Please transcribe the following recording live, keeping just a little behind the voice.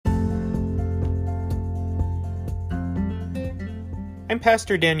I'm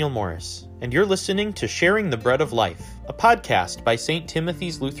Pastor Daniel Morris, and you're listening to Sharing the Bread of Life, a podcast by St.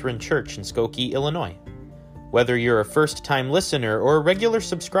 Timothy's Lutheran Church in Skokie, Illinois. Whether you're a first-time listener or a regular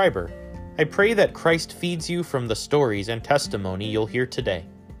subscriber, I pray that Christ feeds you from the stories and testimony you'll hear today.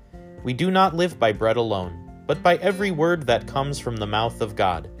 We do not live by bread alone, but by every word that comes from the mouth of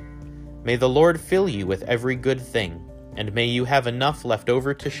God. May the Lord fill you with every good thing, and may you have enough left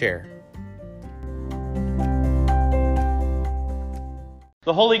over to share.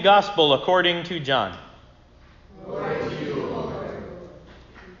 The Holy Gospel according to John. Glory to you, Lord.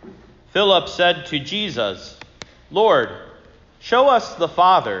 Philip said to Jesus, "Lord, show us the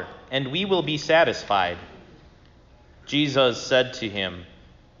Father, and we will be satisfied." Jesus said to him,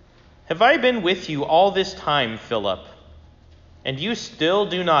 "Have I been with you all this time, Philip, and you still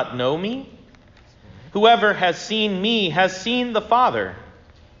do not know me? Whoever has seen me has seen the Father.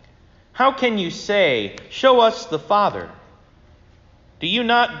 How can you say, 'Show us the Father'? Do you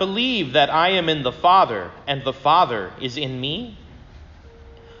not believe that I am in the Father, and the Father is in me?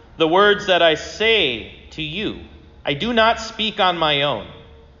 The words that I say to you, I do not speak on my own,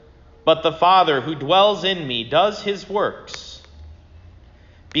 but the Father who dwells in me does his works.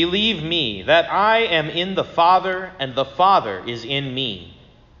 Believe me that I am in the Father, and the Father is in me.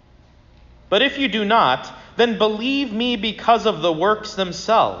 But if you do not, then believe me because of the works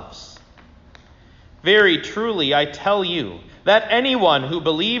themselves. Very truly I tell you, that anyone who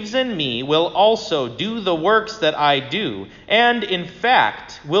believes in me will also do the works that I do, and in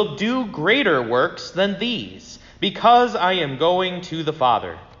fact will do greater works than these, because I am going to the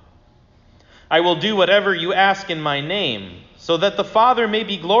Father. I will do whatever you ask in my name, so that the Father may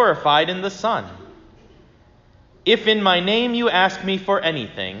be glorified in the Son. If in my name you ask me for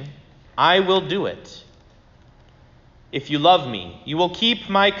anything, I will do it. If you love me, you will keep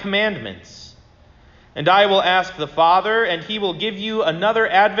my commandments. And I will ask the Father, and he will give you another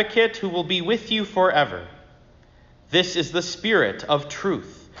advocate who will be with you forever. This is the Spirit of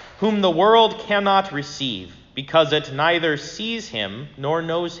truth, whom the world cannot receive, because it neither sees him nor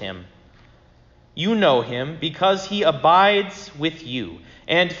knows him. You know him because he abides with you,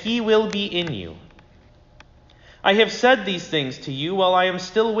 and he will be in you. I have said these things to you while I am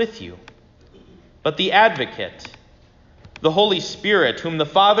still with you. But the advocate, the Holy Spirit, whom the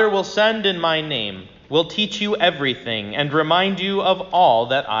Father will send in my name, will teach you everything and remind you of all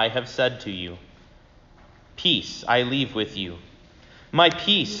that I have said to you. Peace I leave with you. My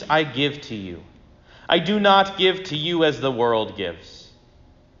peace I give to you. I do not give to you as the world gives.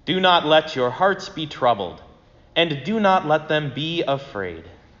 Do not let your hearts be troubled, and do not let them be afraid."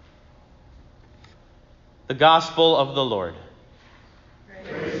 The Gospel of the Lord.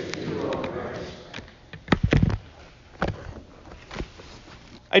 Praise to you, O Christ.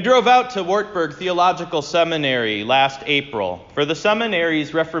 I drove out to Wartburg Theological Seminary last April for the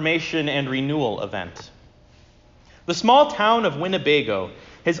seminary's Reformation and Renewal event. The small town of Winnebago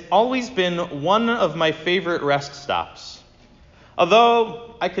has always been one of my favorite rest stops,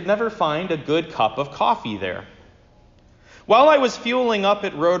 although I could never find a good cup of coffee there. While I was fueling up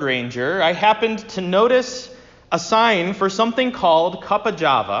at Road Ranger, I happened to notice a sign for something called Cup of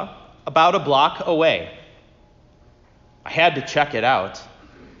Java about a block away. I had to check it out.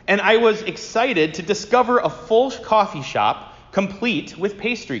 And I was excited to discover a full coffee shop complete with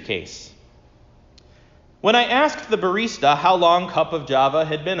pastry case. When I asked the barista how long Cup of Java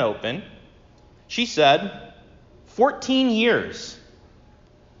had been open, she said, 14 years.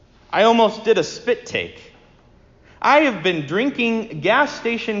 I almost did a spit take. I have been drinking gas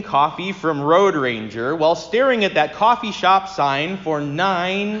station coffee from Road Ranger while staring at that coffee shop sign for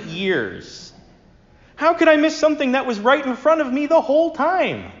 9 years. How could I miss something that was right in front of me the whole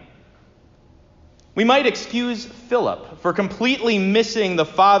time? We might excuse Philip for completely missing the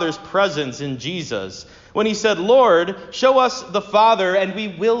Father's presence in Jesus when he said, "Lord, show us the Father, and we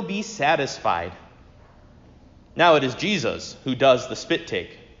will be satisfied." Now it is Jesus who does the spit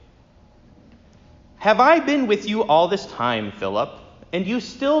take. "Have I been with you all this time, Philip, and you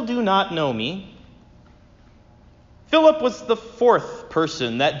still do not know me?" Philip was the fourth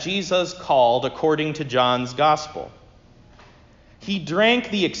person that Jesus called according to John's Gospel. He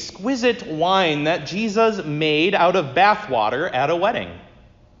drank the exquisite wine that Jesus made out of bathwater at a wedding.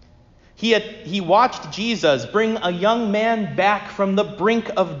 He watched Jesus bring a young man back from the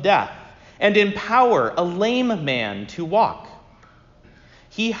brink of death and empower a lame man to walk.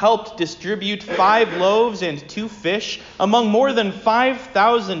 He helped distribute 5 loaves and 2 fish among more than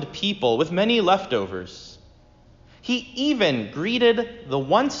 5,000 people with many leftovers. He even greeted the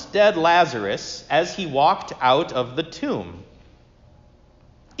once dead Lazarus as he walked out of the tomb.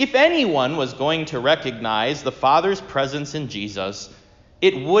 If anyone was going to recognize the Father's presence in Jesus,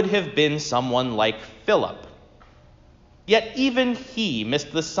 it would have been someone like Philip. Yet even he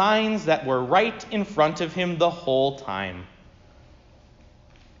missed the signs that were right in front of him the whole time.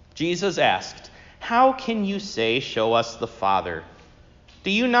 Jesus asked, "How can you say, 'Show us the Father'? Do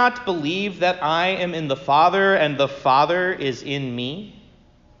you not believe that I am in the Father and the Father is in me?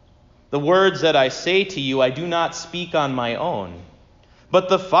 The words that I say to you I do not speak on my own, but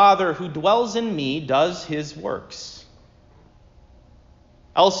the Father who dwells in me does his works."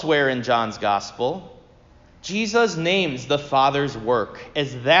 Elsewhere in John's Gospel, Jesus names the Father's work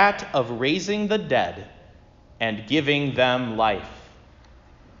as that of raising the dead and giving them life.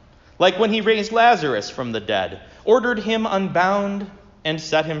 Like when he raised Lazarus from the dead, ordered him unbound, and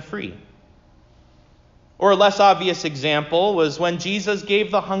set him free. Or a less obvious example was when Jesus gave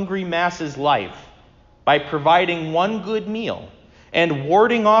the hungry masses life by providing one good meal and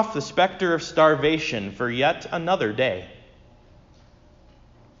warding off the specter of starvation for yet another day.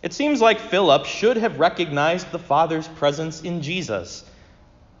 It seems like Philip should have recognized the Father's presence in Jesus.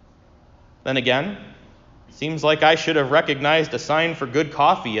 Then again, it seems like I should have recognized a sign for good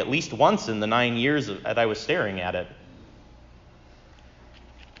coffee at least once in the 9 years that I was staring at it.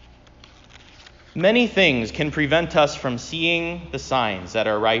 Many things can prevent us from seeing the signs that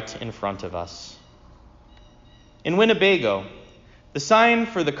are right in front of us. In Winnebago, the sign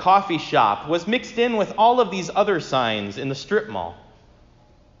for the coffee shop was mixed in with all of these other signs in the strip mall.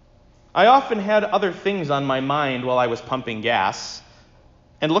 I often had other things on my mind while I was pumping gas,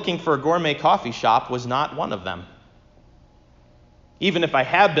 and looking for a gourmet coffee shop was not one of them. Even if I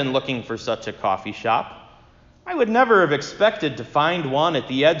had been looking for such a coffee shop, I would never have expected to find one at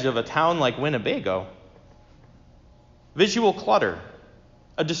the edge of a town like Winnebago. Visual clutter,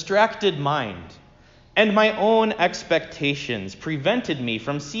 a distracted mind, and my own expectations prevented me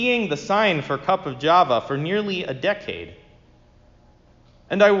from seeing the sign for Cup of Java for nearly a decade.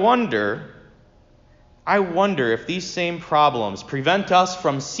 And I wonder if these same problems prevent us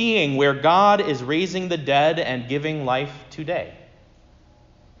from seeing where God is raising the dead and giving life today.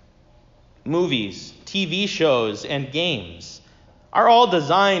 Movies, TV shows, and games are all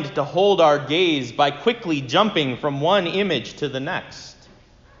designed to hold our gaze by quickly jumping from one image to the next.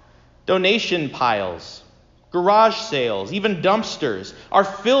 Donation piles, garage sales, even dumpsters are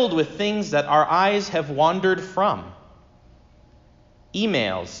filled with things that our eyes have wandered from.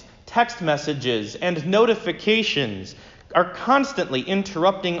 Emails, text messages, and notifications are constantly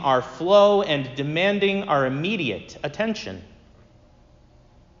interrupting our flow and demanding our immediate attention.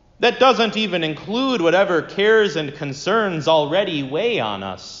 That doesn't even include whatever cares and concerns already weigh on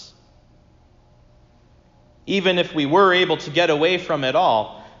us. Even if we were able to get away from it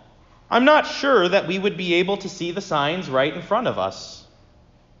all, I'm not sure that we would be able to see the signs right in front of us.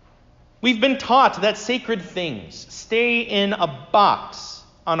 We've been taught that sacred things stay in a box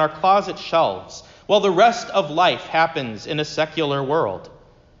on our closet shelves while the rest of life happens in a secular world.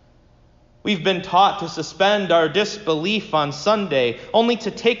 We've been taught to suspend our disbelief on Sunday, only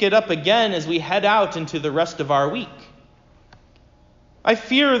to take it up again as we head out into the rest of our week. I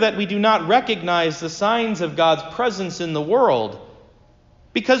fear that we do not recognize the signs of God's presence in the world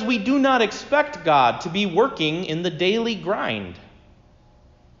because we do not expect God to be working in the daily grind.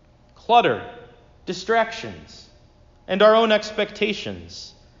 Clutter, distractions, and our own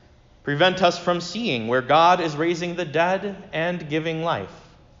expectations prevent us from seeing where God is raising the dead and giving life.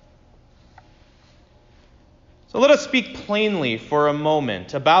 So let us speak plainly for a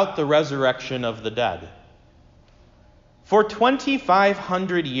moment about the resurrection of the dead. For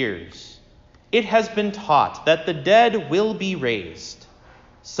 2,500 years, it has been taught that the dead will be raised,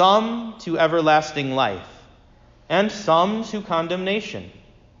 some to everlasting life, and some to condemnation.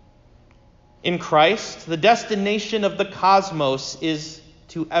 In Christ, the destination of the cosmos is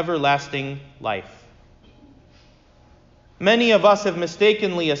to everlasting life. Many of us have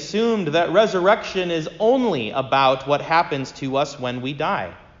mistakenly assumed that resurrection is only about what happens to us when we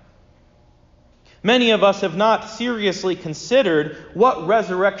die. Many of us have not seriously considered what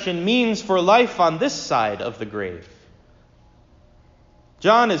resurrection means for life on this side of the grave.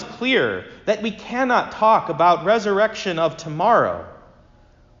 John is clear that we cannot talk about resurrection of tomorrow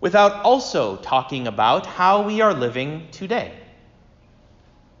without also talking about how we are living today.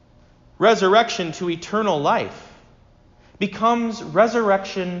 Resurrection to eternal life becomes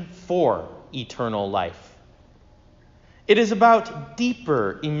resurrection for eternal life. It is about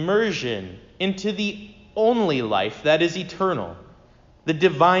deeper immersion into the only life that is eternal, the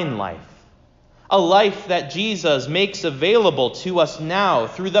divine life, a life that Jesus makes available to us now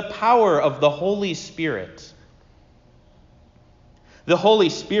through the power of the Holy Spirit. The Holy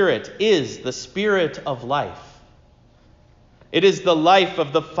Spirit is the Spirit of life. It is the life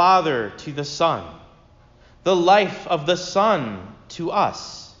of the Father to the Son, the life of the Son to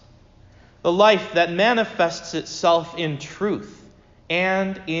us, the life that manifests itself in truth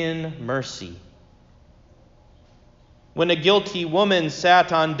and in mercy. When a guilty woman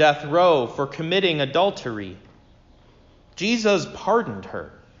sat on death row for committing adultery, Jesus pardoned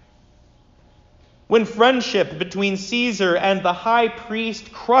her. When friendship between Caesar and the high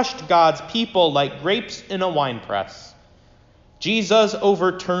priest crushed God's people like grapes in a winepress, Jesus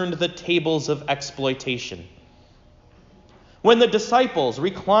overturned the tables of exploitation. When the disciples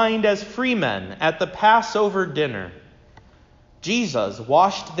reclined as free men at the Passover dinner, Jesus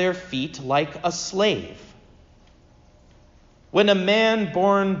washed their feet like a slave. When a man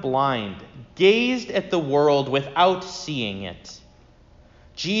born blind gazed at the world without seeing it,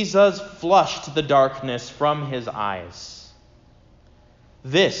 Jesus flushed the darkness from his eyes.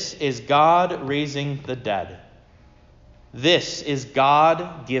 This is God raising the dead. This is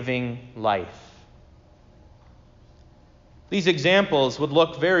God giving life. These examples would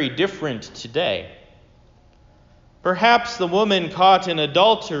look very different today. Perhaps the woman caught in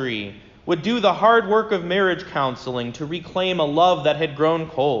adultery would do the hard work of marriage counseling to reclaim a love that had grown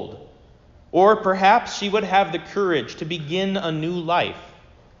cold. Or perhaps she would have the courage to begin a new life.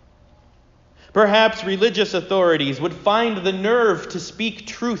 Perhaps religious authorities would find the nerve to speak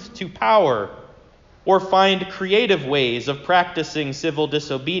truth to power, or find creative ways of practicing civil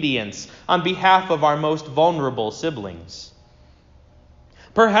disobedience on behalf of our most vulnerable siblings.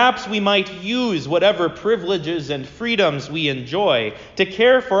 Perhaps we might use whatever privileges and freedoms we enjoy to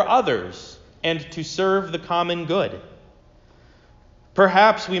care for others and to serve the common good.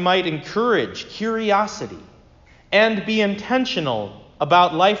 Perhaps we might encourage curiosity and be intentional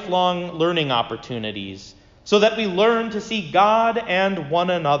about lifelong learning opportunities so that we learn to see God and one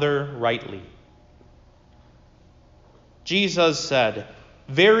another rightly. Jesus said,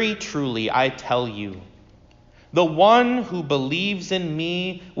 "Very truly I tell you, the one who believes in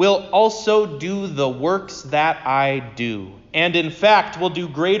me will also do the works that I do, and in fact will do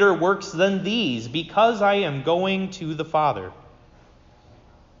greater works than these, because I am going to the Father."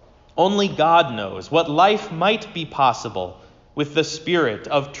 Only God knows what life might be possible with the Spirit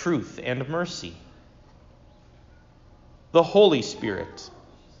of truth and mercy. The Holy Spirit,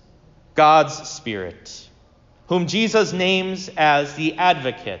 God's Spirit, whom Jesus names as the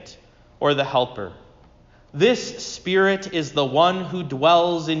Advocate or the Helper. This Spirit is the one who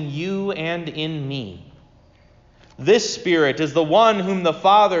dwells in you and in me. This Spirit is the one whom the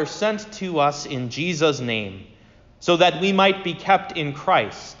Father sent to us in Jesus' name, so that we might be kept in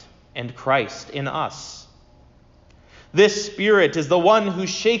Christ and Christ in us. This Spirit is the one who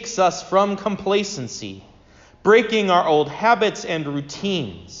shakes us from complacency, breaking our old habits and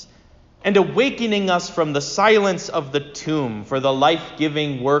routines, and awakening us from the silence of the tomb for the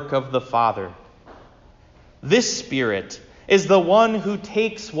life-giving work of the Father. This Spirit is the one who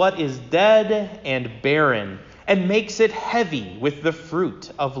takes what is dead and barren and makes it heavy with the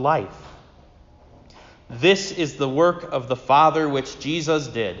fruit of life. This is the work of the Father which Jesus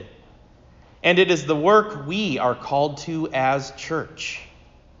did, and it is the work we are called to as church.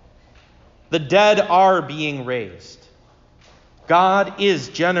 The dead are being raised. God is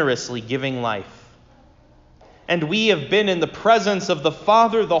generously giving life. And we have been in the presence of the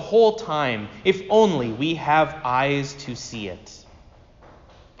Father the whole time, if only we have eyes to see it.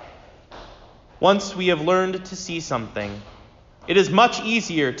 Once we have learned to see something, it is much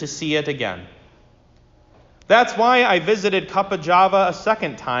easier to see it again. That's why I visited Kapajava a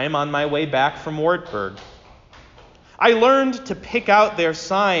second time on my way back from Wartburg. I learned to pick out their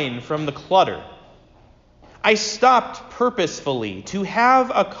sign from the clutter. I stopped purposefully to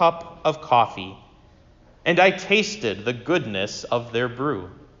have a cup of coffee, and I tasted the goodness of their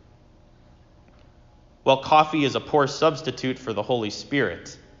brew. While coffee is a poor substitute for the Holy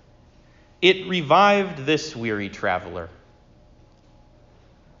Spirit, it revived this weary traveler.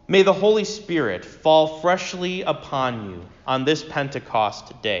 May the Holy Spirit fall freshly upon you on this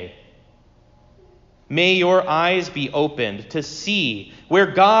Pentecost day. May your eyes be opened to see where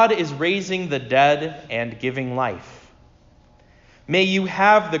God is raising the dead and giving life. May you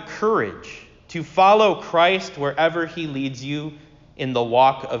have the courage to follow Christ wherever he leads you in the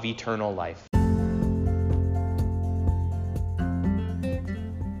walk of eternal life.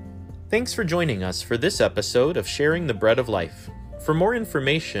 Thanks for joining us for this episode of Sharing the Bread of Life. For more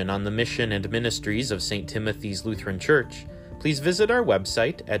information on the mission and ministries of St. Timothy's Lutheran Church, please visit our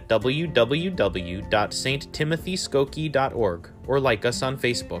website at www.sttimothyskokie.org or like us on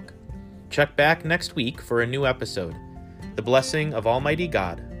Facebook. Check back next week for a new episode. The blessing of Almighty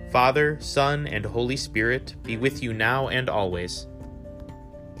God, Father, Son, and Holy Spirit be with you now and always.